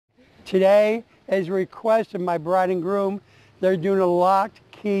Today, as a request of my bride and groom, they're doing a locked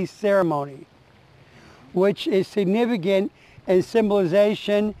key ceremony, which is significant in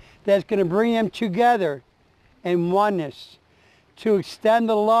symbolization that's going to bring them together in oneness, to extend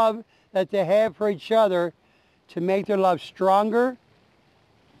the love that they have for each other, to make their love stronger,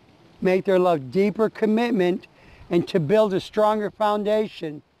 make their love deeper commitment, and to build a stronger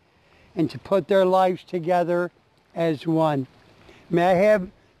foundation, and to put their lives together as one. May I have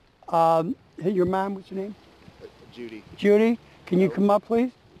your mom, what's her name? Judy. Judy, can you come up,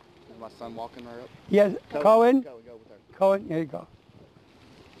 please? Is my son walking her up? Yes, Cohen? Go with her. Cohen, there you go.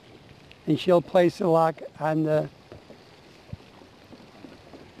 And she'll place the lock on the,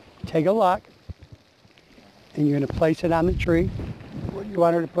 take a lock, and you're going to place it on the tree. Where do you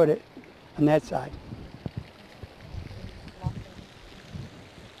want her to put it? On that side.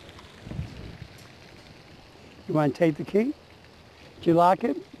 You want to take the key? Did you lock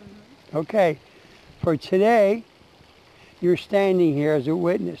it? Mm-hmm. Okay. For today, you're standing here as a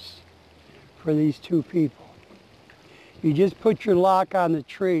witness for these two people. You just put your lock on the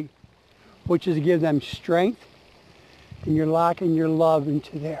tree, which is to give them strength, and you're locking your love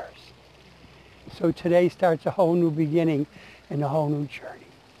into theirs. So today starts a whole new beginning and a whole new journey.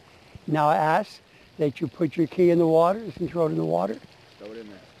 Now I ask that you put your key in the water. You can throw it in the water. Throw it in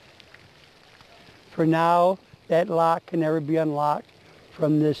there. For now, that lock can never be unlocked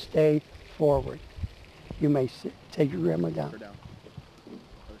from this day forward. You may sit, take your grandma down. Put her down.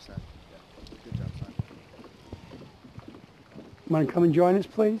 Other side. Yeah. Good job, son. You want to come and join us,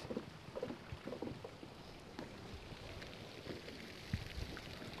 please?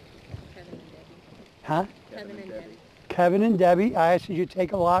 Kevin and Debbie. Huh? Kevin and Debbie. Kevin and Debbie, I ask that you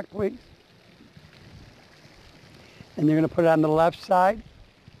take a lock, please. And you're going to put it on the left side,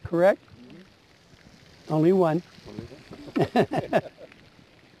 correct? Mm-hmm. Only one.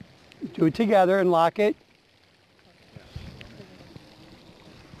 Do it together and lock it.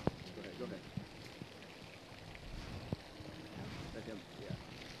 Go ahead. Let him, yeah.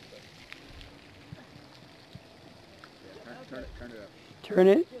 Turn it up. Turn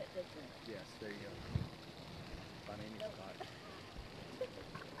it. Yes, there you go. Find Amy's spot.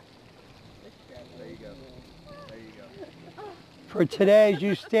 There you go. There you go. For today, as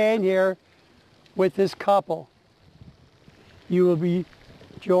you stand here with this couple, you will be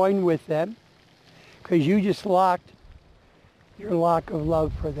joined with them because you just locked your lock of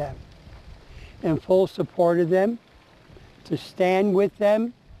love for them, in full support of them, to stand with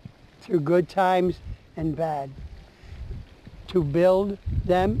them through good times and bad, to build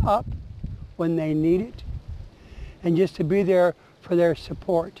them up when they need it, and just to be there for their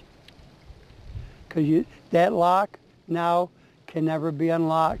support. Because that lock now can never be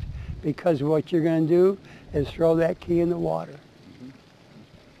unlocked, because what you're going to do is throw that key in the water.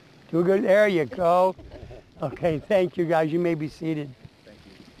 Do good. There you go. Okay, thank you guys. You may be seated. Thank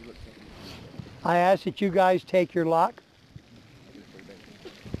you. You look I ask that you guys take your lock.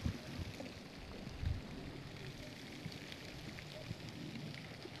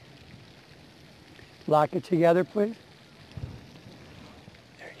 Lock it together, please.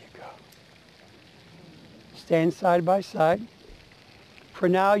 There you go. Stand side by side. For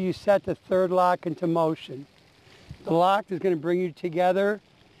now, you set the third lock into motion. The lock is going to bring you together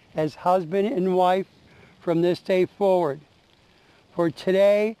as husband and wife from this day forward. For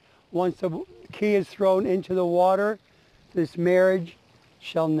today, once the key is thrown into the water, this marriage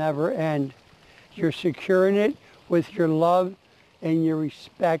shall never end. You're securing it with your love and your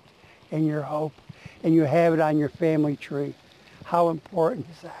respect and your hope, and you have it on your family tree. How important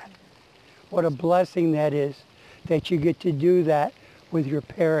is that? What a blessing that is, that you get to do that with your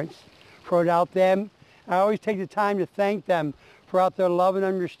parents. For without them, I always take the time to thank them for out their love and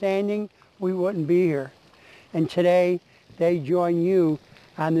understanding, we wouldn't be here. And today, they join you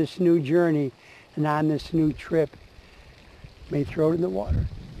on this new journey and on this new trip. You may throw it in the water.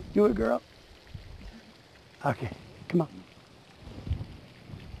 Do it, girl. Okay, come on.